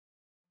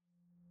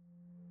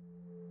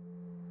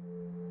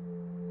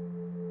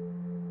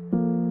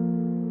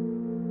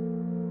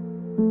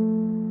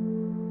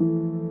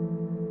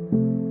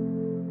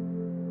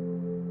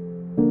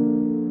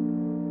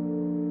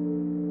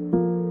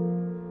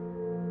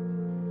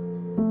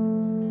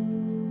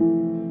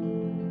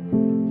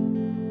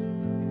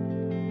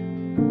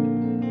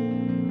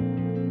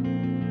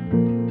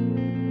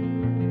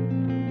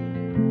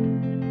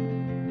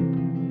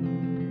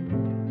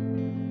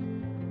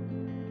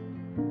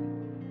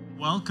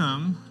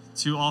Welcome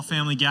to All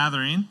Family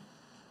Gathering.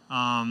 If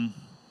I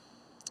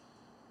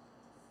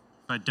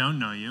don't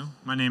know you,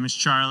 my name is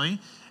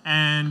Charlie,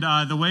 and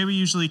the way we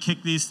usually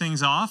kick these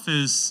things off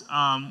is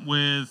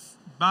with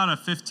about a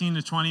 15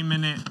 to 20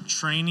 minute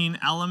training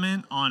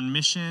element on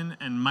mission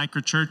and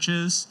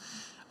microchurches.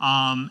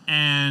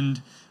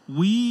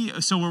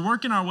 So we're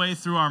working our way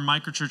through our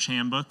microchurch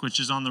handbook, which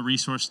is on the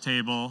resource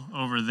table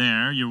over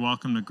there. You're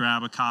welcome to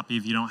grab a copy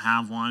if you don't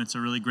have one. It's a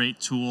really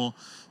great tool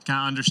to kind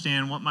of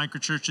understand what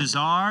microchurches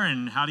are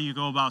and how do you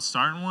go about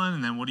starting one,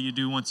 and then what do you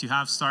do once you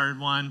have started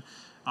one.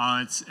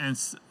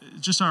 It's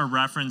just our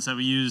reference that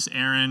we use.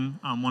 Aaron,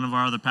 one of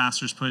our other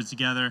pastors, put it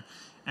together,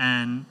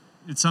 and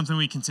it's something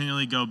we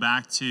continually go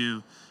back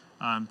to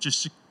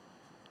just to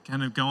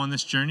kind of go on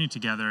this journey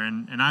together,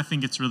 and I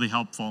think it's really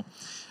helpful.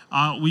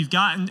 We've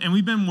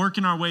been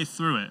working our way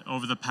through it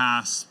over the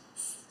past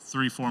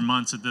 3-4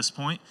 months at this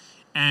point,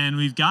 and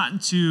we've gotten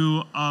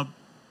to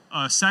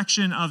a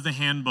section of the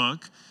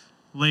handbook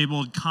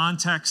labeled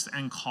Context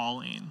and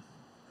Calling.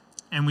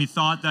 And we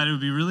thought that it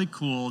would be really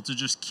cool to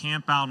just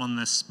camp out on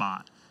this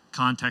spot,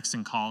 Context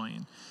and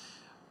Calling,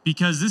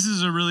 because this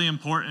is a really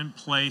important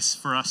place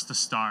for us to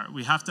start.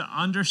 We have to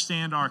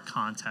understand our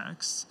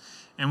context,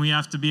 and we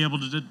have to be able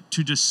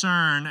to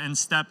discern and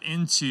step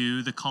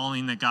into the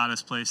calling that God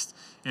has placed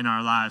in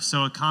our lives.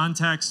 So a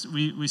context,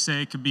 we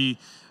say it could be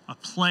a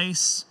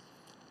place,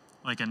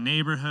 like a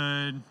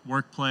neighborhood,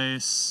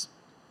 workplace,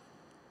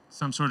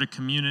 some sort of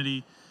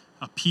community,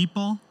 a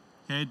people,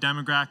 okay,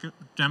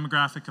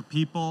 demographic of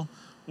people,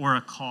 or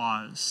a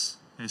cause,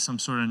 okay, some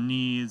sort of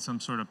need, some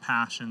sort of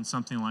passion,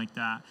 something like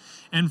that.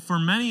 And for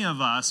many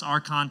of us,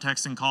 our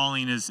context and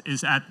calling is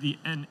at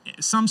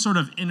some sort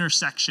of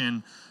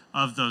intersection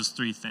of those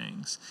three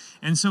things.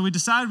 And so we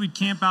decided we'd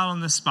camp out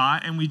on this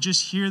spot and we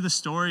just hear the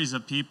stories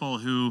of people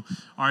who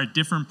are at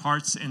different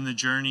parts in the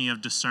journey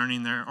of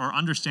discerning or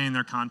understanding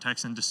their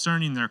context and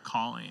discerning their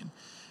calling.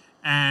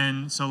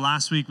 And so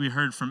last week we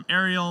heard from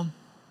Ariel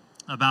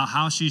about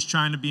how she's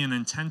trying to be an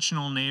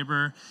intentional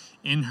neighbor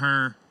in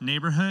her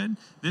neighborhood.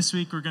 This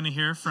week we're going to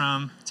hear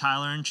from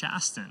Tyler and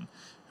Chastin,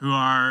 who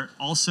are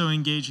also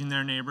engaging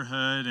their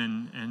neighborhood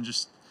and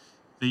just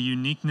the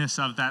uniqueness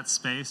of that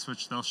space,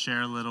 which they'll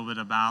share a little bit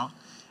about,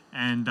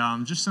 and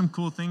just some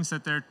cool things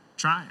that they're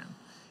trying.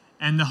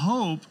 And the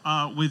hope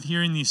with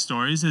hearing these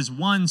stories is,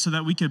 one, so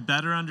that we could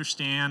better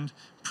understand,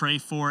 pray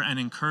for, and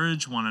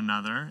encourage one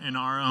another in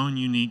our own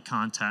unique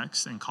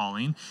context and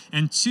calling,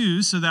 and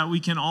two, so that we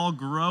can all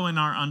grow in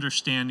our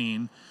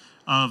understanding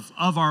of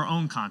our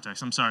own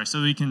context.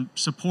 So we can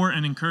support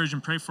and encourage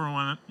and pray for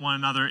one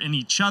another in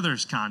each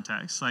other's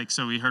context.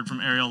 So we heard from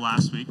Ariel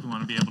last week. We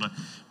want to be able to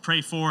pray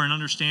for and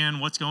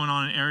understand what's going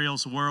on in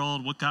Ariel's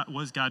world, what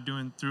is God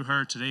doing through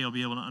her. Today you'll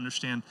be able to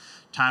understand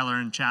Tyler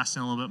and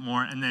Chastin a little bit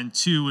more. And then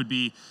two would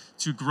be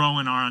to grow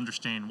in our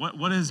understanding.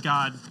 What is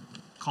God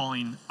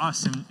calling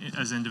us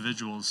as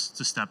individuals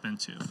to step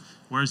into?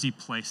 Where has he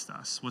placed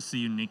us? What's the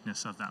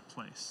uniqueness of that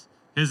place?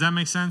 Does that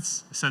make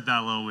sense? I said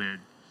that a little weird.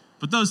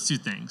 But those two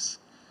things,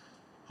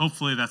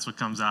 hopefully that's what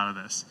comes out of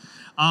this.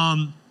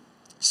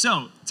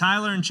 So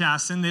Tyler and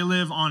Chastin, they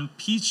live on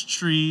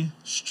Peachtree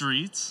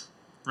Street,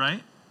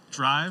 right?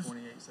 Drive?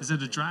 Is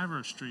it a drive or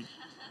a street?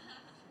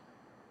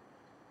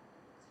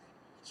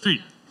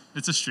 Street.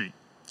 It's a street.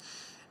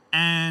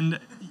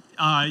 And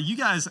you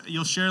guys,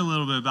 you'll share a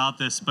little bit about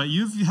this, but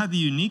you've had the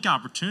unique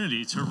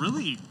opportunity to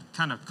really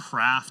kind of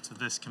craft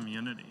this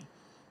community.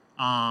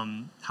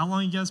 How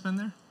long you guys been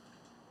there?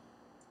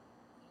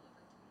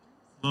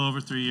 A little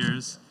over 3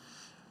 years.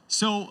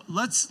 So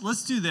let's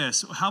do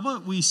this. How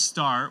about we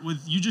start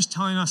with you just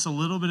telling us a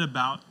little bit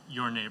about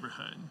your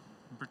neighborhood,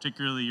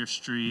 particularly your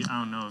street. I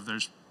don't know if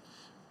there's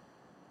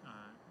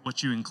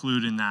what you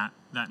include in that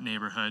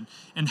neighborhood.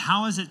 And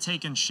how has it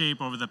taken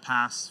shape over the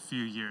past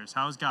few years?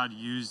 How has God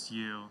used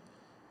you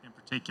in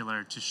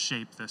particular to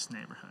shape this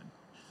neighborhood?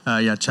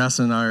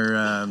 Chastin and I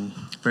are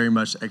very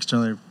much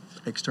external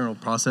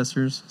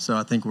processors, so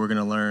I think we're going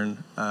to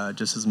learn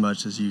just as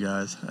much as you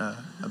guys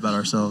about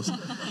ourselves.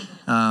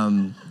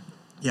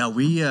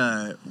 We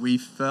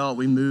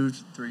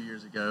moved 3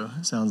 years ago,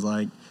 it sounds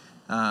like,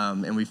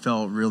 and we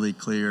felt really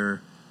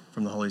clear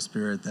from the Holy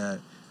Spirit that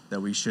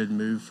we should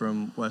move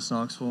from West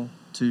Knoxville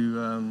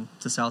to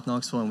South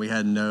Knoxville, and we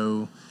didn't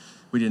know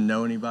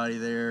anybody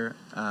there.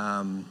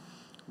 I'd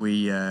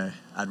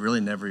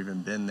really never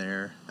even been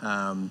there.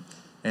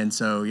 And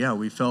so,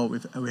 we felt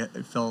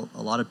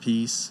a lot of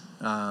peace.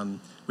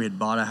 We had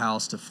bought a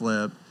house to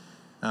flip,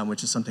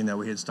 which is something that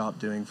we had stopped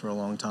doing for a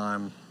long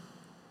time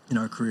in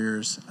our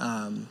careers.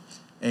 I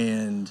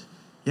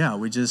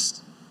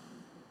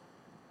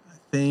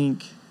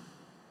think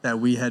that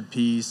we had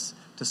peace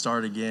to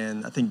start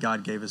again. I think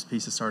God gave us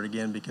peace to start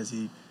again because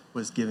he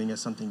was giving us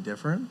something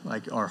different.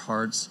 Like our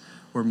hearts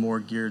were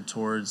more geared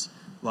towards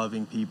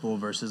loving people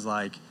versus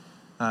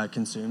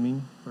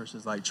consuming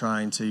versus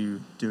trying to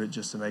do it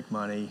just to make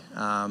money.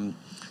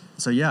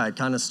 It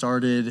kind of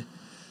started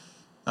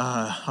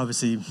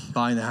obviously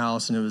buying the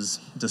house, and it was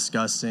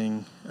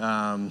disgusting.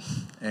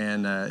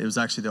 It was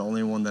actually the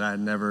only one that I had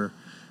never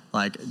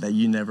like that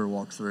you never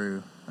walked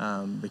through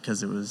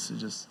because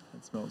it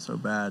smelled so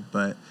bad.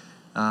 But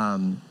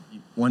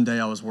one day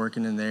I was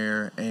working in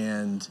there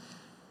and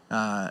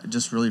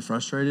just really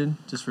frustrated,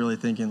 just really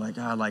thinking like,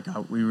 God,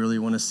 we really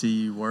want to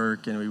see you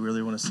work, and we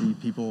really want to see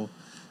people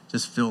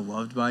just feel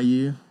loved by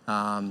you.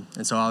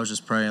 And so I was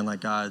just praying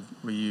like, God,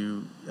 will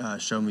you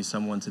show me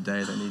someone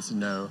today that needs to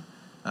know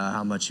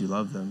how much you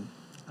love them?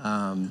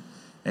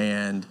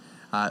 And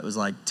it was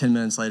like 10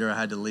 minutes later, I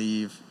had to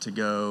leave to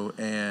go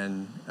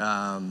and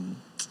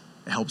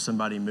help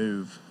somebody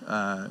move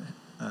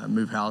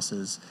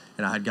houses.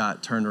 And I had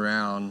got turned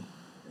around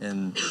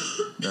in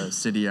the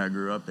city I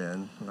grew up in.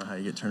 I don't know how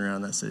you get turned around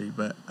in that city,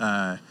 but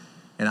and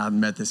I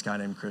met this guy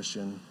named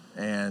Christian,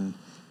 and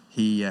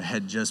he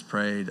had just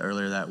prayed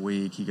earlier that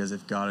week. He goes,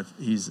 if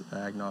he's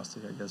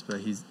agnostic, I guess,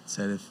 but he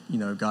said,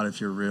 God, if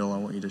you're real, I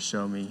want you to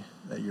show me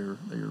that you're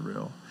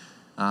real.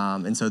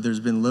 And so there's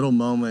been little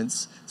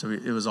moments. So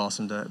it was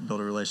awesome to build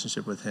a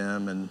relationship with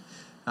him, and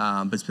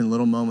but it's been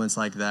little moments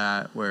like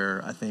that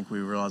where I think we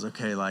realize,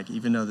 okay, like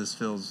even though this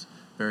feels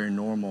very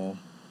normal,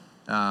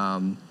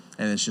 and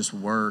it's just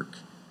work,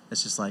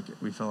 it's just like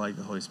we feel like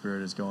the Holy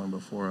Spirit is going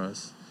before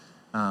us.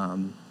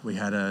 We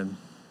had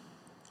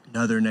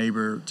another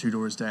neighbor 2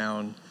 doors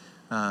down,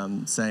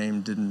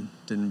 same,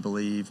 didn't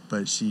believe,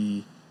 but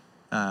she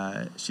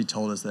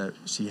told us that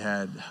she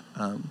had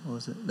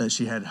that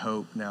she had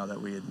hope now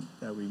that we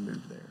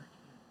moved there,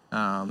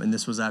 and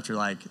this was after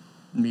like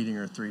meeting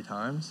her 3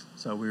 times.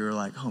 So we were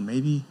like, oh,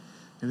 maybe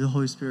the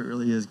Holy Spirit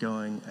really is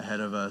going ahead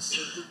of us,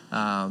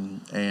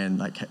 and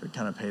like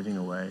kind of paving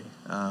a way.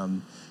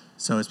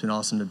 So it's been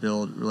awesome to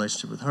build a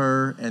relationship with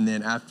her, and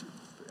then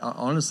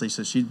honestly,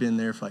 so she'd been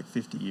there for like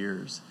 50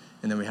 years.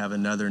 And then we have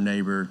another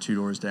neighbor 2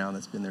 doors down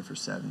that's been there for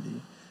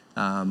 70.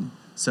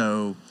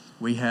 So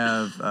we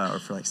have, or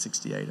for like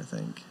 68, I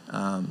think.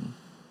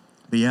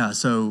 But yeah,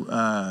 so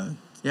I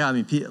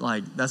mean,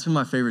 like that's been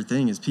my favorite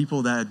thing is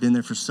people that had been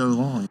there for so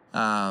long.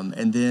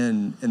 And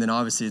then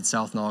obviously it's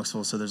South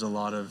Knoxville, so there's a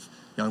lot of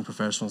young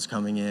professionals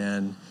coming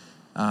in.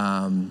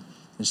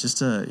 It's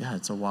just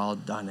it's a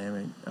wild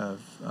dynamic of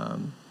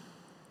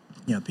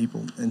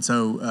people. And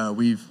so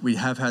we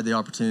have had the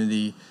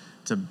opportunity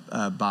to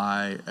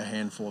buy a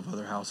handful of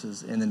other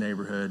houses in the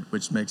neighborhood,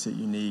 which makes it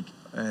unique.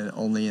 And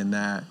only in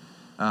that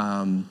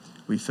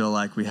we feel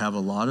like we have a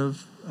lot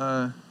of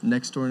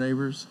next door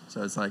neighbors.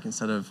 So it's like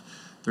instead of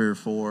 3 or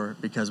 4,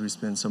 because we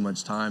spend so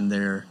much time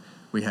there,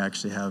 we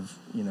actually have,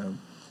 we have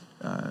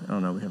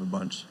a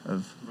bunch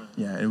of,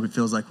 and it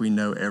feels like we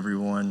know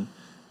everyone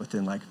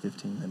within like a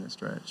 15-minute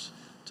stretch,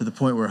 to the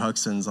point where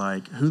Huxton's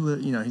like,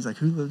 he's like,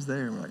 who lives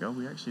there? And we're like, oh,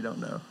 we actually don't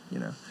know,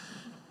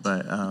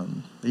 But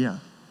yeah.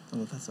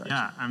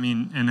 Yeah, I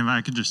mean, and if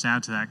I could just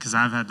add to that, because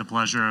I've had the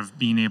pleasure of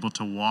being able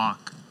to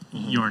walk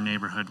your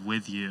neighborhood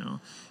with you,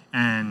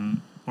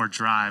 or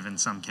drive in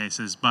some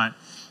cases, but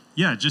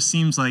yeah, it just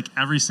seems like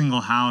every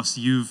single house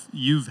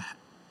you've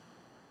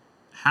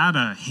had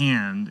a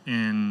hand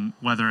in,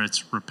 whether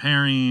it's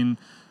repairing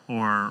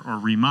or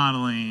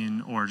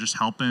remodeling or just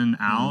helping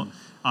out,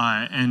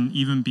 and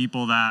even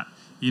people that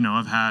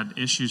have had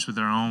issues with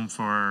their own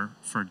for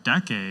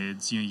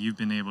decades. You've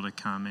been able to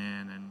come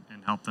in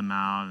and help them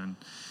out,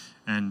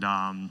 and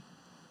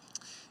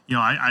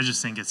I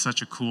just think it's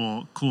such a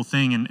cool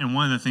thing. And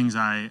one of the things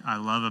I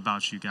love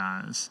about you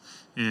guys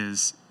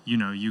is,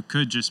 you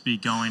could just be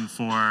going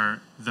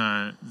for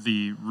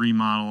the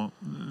remodel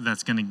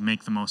that's going to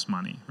make the most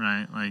money,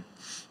 right? Like,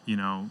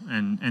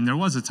 and there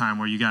was a time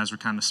where you guys were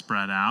kind of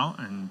spread out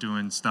and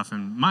doing stuff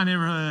in my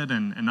neighborhood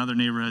and other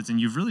neighborhoods, and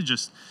you've really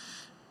just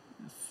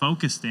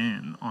focused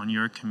in on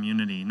your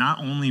community, not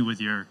only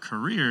with your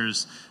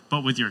careers,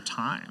 but with your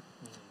time,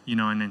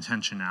 and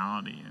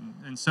intentionality.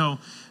 And so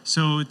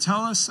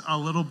tell us a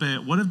little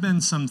bit, what have been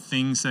some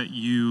things that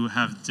you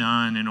have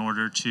done in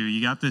order to,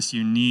 you got this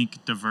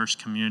unique, diverse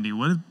community,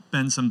 what have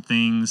been some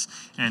things,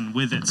 and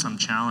with it some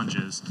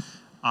challenges,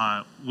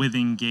 with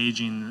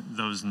engaging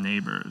those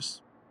neighbors?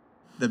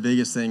 The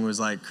biggest thing was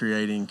like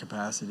creating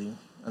capacity.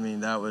 I mean,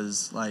 that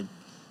was like,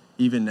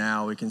 even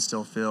now we can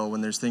still feel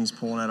when there's things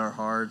pulling at our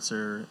hearts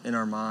or in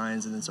our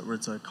minds, and it's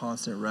a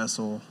constant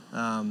wrestle,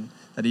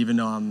 that even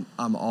though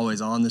I'm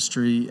always on the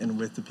street and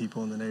with the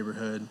people in the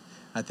neighborhood,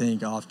 I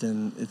think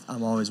often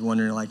I'm always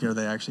wondering, like, are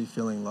they actually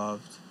feeling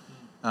loved?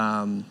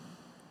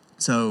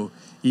 So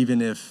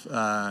even if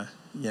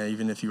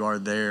you are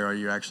there, are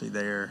you actually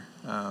there?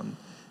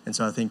 And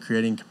so I think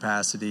creating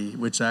capacity,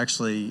 which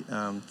actually,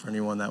 for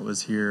anyone that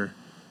was here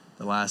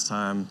the last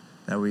time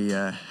that we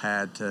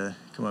had to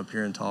come up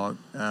here and talk,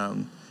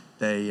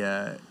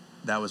 that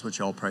was what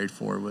y'all prayed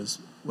for, was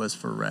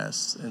for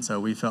rest. And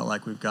so we felt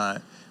like we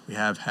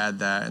have had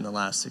that in the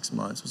last 6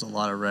 months. It was a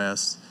lot of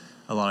rest,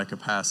 a lot of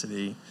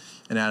capacity,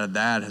 and out of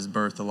that has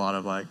birthed a lot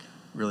of like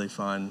really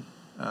fun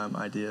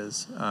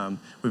ideas.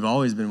 We've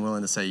always been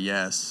willing to say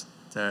yes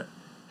to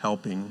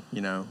helping,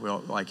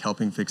 like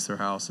helping fix their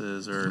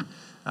houses, or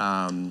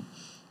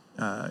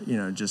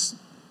just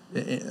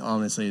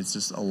honestly, it's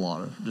just a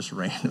lot of just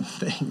random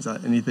things,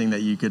 anything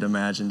that you could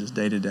imagine, just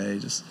day to day,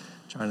 just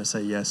trying to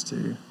say yes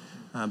to.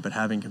 but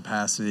having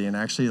capacity and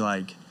actually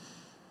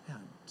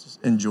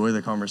just enjoy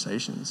the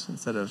conversations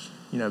instead of,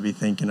 be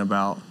thinking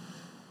about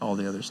all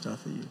the other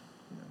stuff that you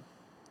know.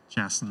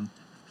 Chastin,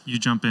 you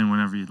jump in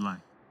whenever you'd like.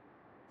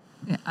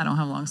 Yeah, I don't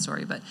have a long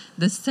story, but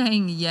the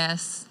saying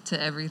yes to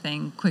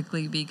everything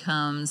quickly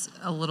becomes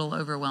a little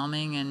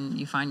overwhelming, and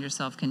you find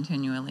yourself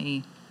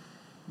continually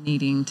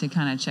needing to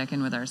kind of check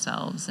in with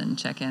ourselves and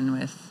check in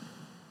with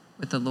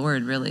the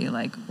Lord, really,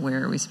 like,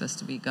 where are we supposed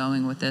to be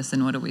going with this,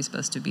 and what are we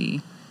supposed to be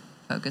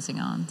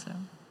focusing on? So,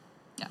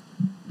 yeah.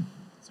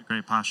 It's a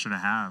great posture to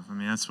have. I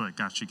mean, that's what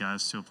got you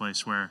guys to a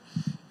place where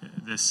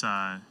this,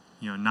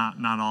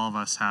 not all of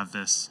us have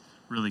this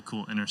really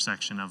cool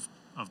intersection of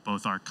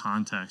both our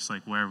context,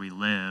 like where we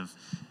live,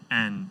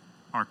 and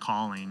our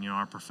calling,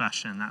 our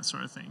profession, that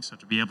sort of thing. So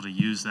to be able to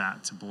use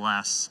that to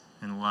bless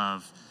and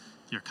love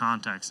your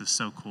context is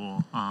so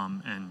cool.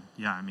 And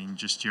yeah, I mean,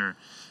 just your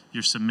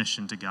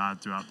submission to God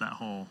throughout that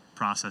whole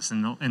process.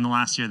 And in the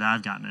last year that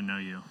I've gotten to know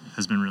you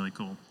has been really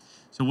cool.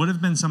 So what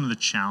have been some of the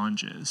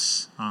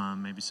challenges,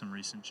 maybe some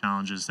recent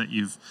challenges that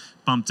you've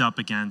bumped up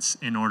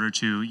against in order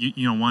to,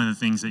 one of the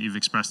things that you've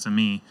expressed to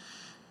me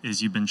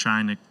is you've been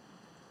trying to,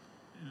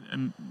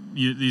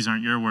 these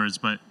aren't your words,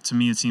 but to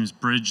me it seems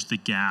bridge the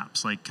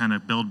gaps, like kind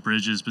of build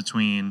bridges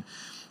between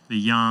the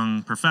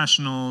young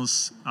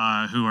professionals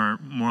who are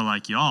more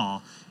like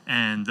y'all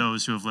and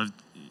those who have lived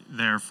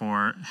there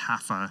for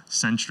half a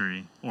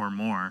century or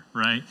more,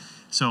 right?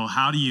 So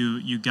how do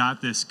you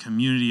got this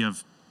community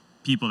of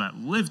people that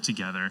live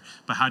together,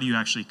 but how do you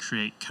actually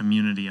create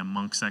community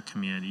amongst that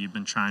community? You've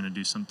been trying to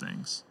do some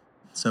things.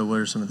 So what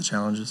are some of the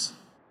challenges?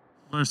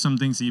 What are some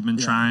things that you've been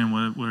trying?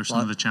 What are some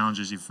of the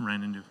challenges you've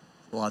ran into?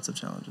 Lots of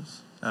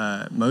challenges.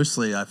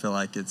 Mostly, I feel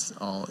like it's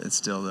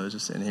still those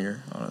just in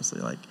here. Honestly,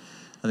 like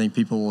I think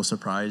people will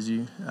surprise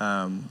you.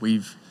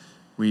 We've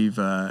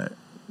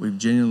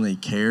genuinely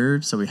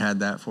cared, so we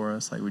had that for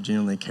us. Like we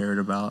genuinely cared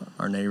about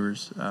our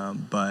neighbors.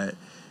 But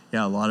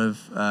yeah, a lot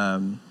of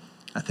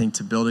I think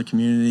to build a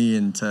community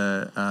and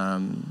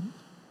to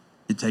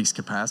it takes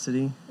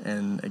capacity.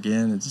 And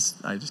again,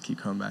 I just keep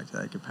coming back to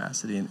that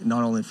capacity, and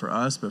not only for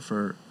us but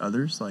for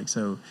others. Like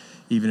so.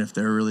 Even if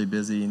they're really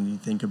busy and you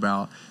think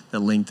about the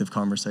length of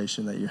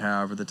conversation that you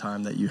have or the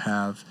time that you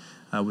have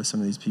with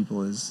some of these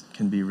people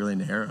can be really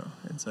narrow.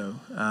 And so,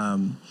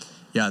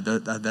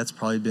 that's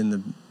probably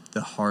been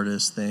the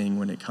hardest thing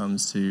when it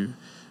comes to,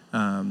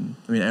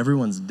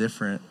 everyone's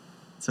different.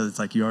 So it's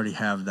like you already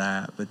have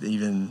that, but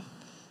even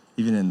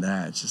in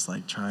that, it's just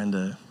like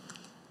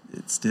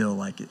it's still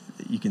like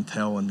you can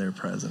tell when they're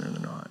present or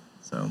they're not.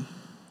 So,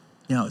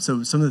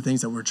 so some of the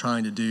things that we're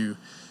trying to do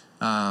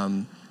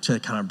to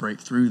kind of break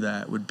through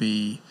that would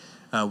be,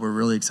 we're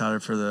really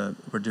excited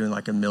we're doing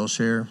like a meal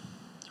share. Do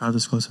I have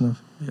this close enough?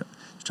 Yeah.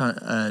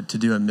 Trying to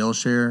do a meal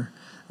share,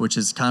 which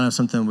is kind of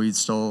something we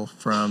stole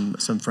from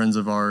some friends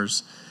of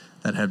ours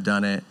that have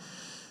done it.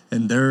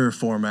 And their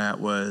format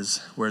was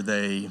where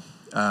they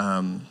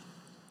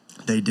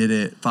did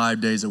it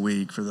 5 days a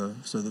week for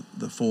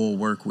the full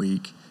work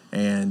week,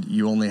 and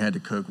you only had to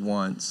cook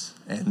once,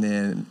 and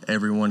then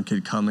everyone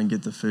could come and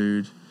get the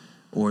food,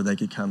 or they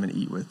could come and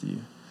eat with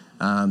you.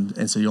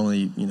 And so you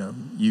only,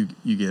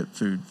 you get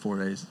food 4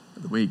 days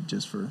of the week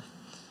just for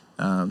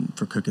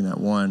cooking that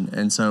one.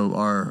 And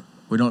so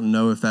we don't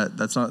know if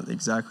that's not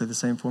exactly the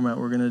same format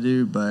we're going to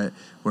do, but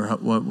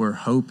what we're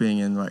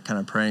hoping and like kind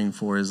of praying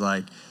for is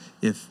like,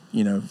 if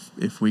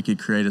we could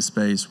create a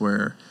space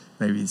where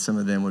maybe some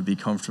of them would be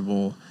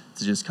comfortable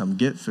to just come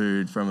get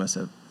food from us,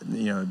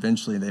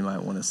 eventually they might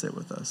want to sit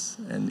with us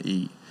and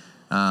eat.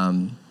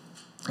 And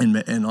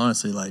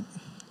honestly, like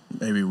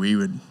maybe we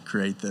would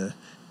create the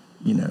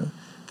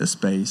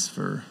space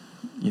for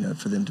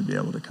them to be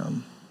able to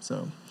come.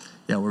 So,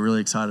 yeah, we're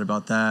really excited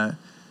about that.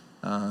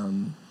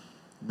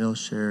 Meal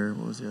share,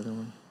 what was the other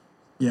one?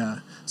 Yeah,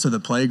 so the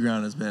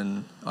playground has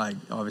been, like,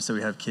 obviously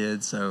we have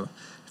kids, so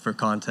for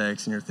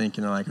context, and you're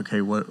thinking like,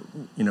 okay, what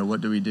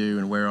do we do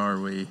and where are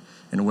we?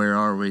 And where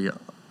are we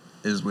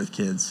is with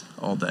kids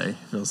all day,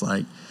 feels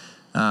like.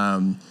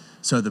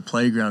 So the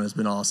playground has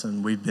been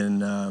awesome. We've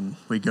been,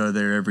 we go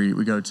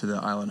to the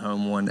Island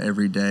Home one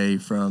every day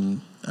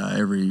from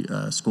every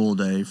school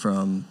day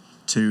from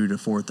 2 to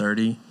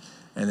 4:30,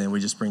 and then we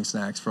just bring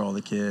snacks for all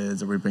the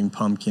kids, or we bring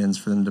pumpkins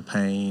for them to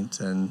paint,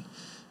 and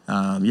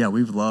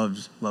we've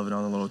loved on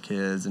the little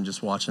kids and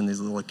just watching these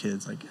little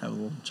kids like have a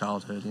little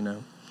childhood,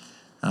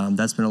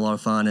 that's been a lot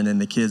of fun. And then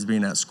the kids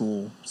being at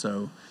school,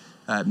 so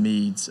at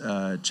Meads,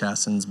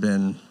 Chastin's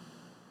been,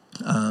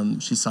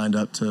 she signed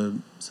up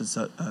to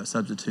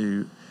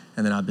substitute,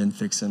 and then I've been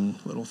fixing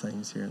little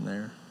things here and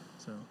there,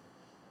 so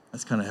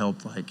that's kind of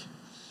helped. Like,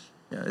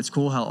 yeah, it's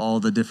cool how all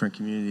the different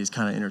communities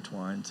kind of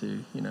intertwine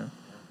too, So.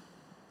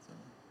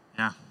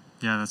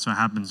 Yeah, that's what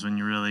happens when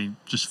you really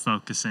just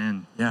focus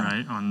in,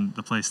 right, on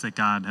the place that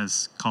God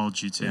has called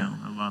you to. Yeah.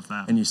 I love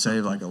that. And you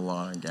save like a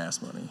lot on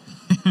gas money.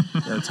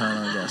 A ton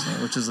on gas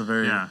money, which is a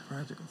very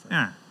practical thing.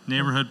 Yeah,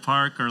 neighborhood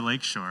park or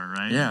lakeshore,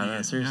 right?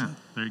 Yeah, seriously. Yeah,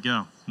 there you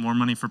go. More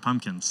money for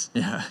pumpkins.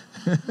 Yeah.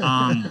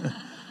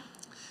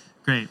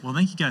 Great. Well,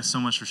 thank you guys so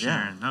much for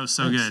sharing. Yeah. That was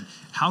so Thanks. good.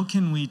 How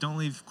can we, don't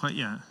leave quite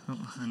yet. Oh,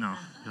 I know.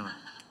 You're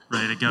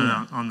ready to go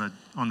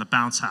on the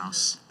bounce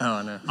house. Oh,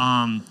 I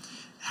know.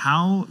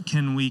 How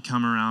can we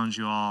come around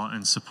you all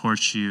and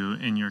support you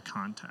in your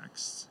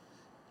context?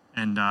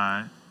 And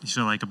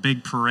so like a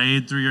big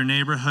parade through your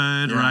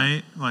neighborhood,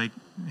 right? Like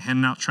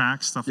handing out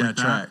tracts, stuff like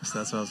that? Yeah, tracts.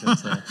 That's what I was going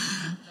to say.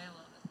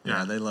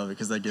 Yeah, they love it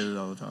because they get it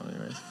all the time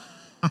anyways.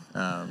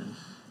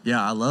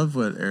 Yeah, I love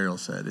what Ariel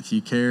said. If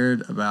you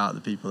cared about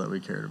the people that we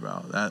cared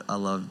about, I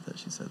love that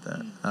she said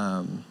that.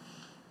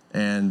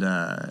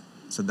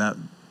 So that,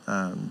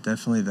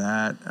 definitely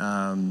that.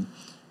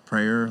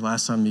 Prayer.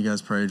 Last time you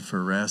guys prayed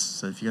for rest.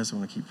 So if you guys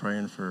want to keep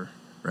praying for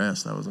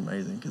rest, that was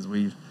amazing because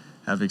we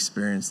have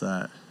experienced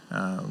that.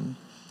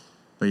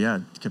 But yeah,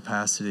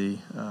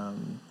 capacity.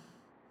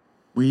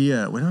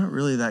 We're not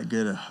really that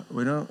good.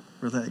 We don't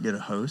really that good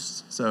at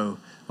hosts. So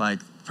like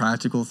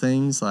practical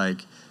things,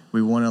 like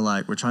we want to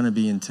we're trying to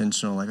be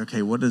intentional. Like,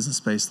 okay, what does the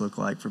space look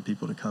like for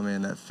people to come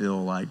in that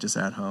feel like just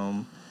at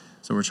home?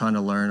 So we're trying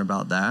to learn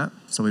about that.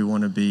 So we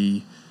want to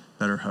be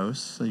better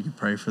hosts. So you could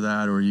pray for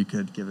that, or you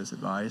could give us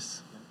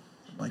advice,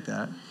 like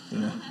that. You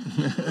know.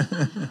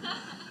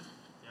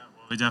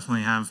 We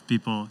definitely have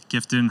people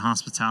gifted in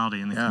hospitality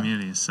in the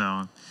community.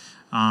 So,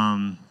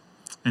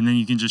 and then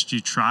you can just do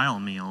trial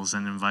meals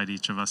and invite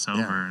each of us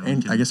over, and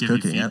we can I guess give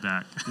cooking. you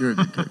feedback. You're a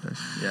good cook.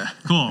 Yeah.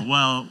 Cool.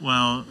 Well,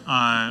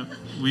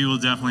 we will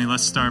definitely,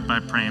 let's start by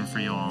praying for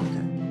you all.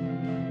 Okay.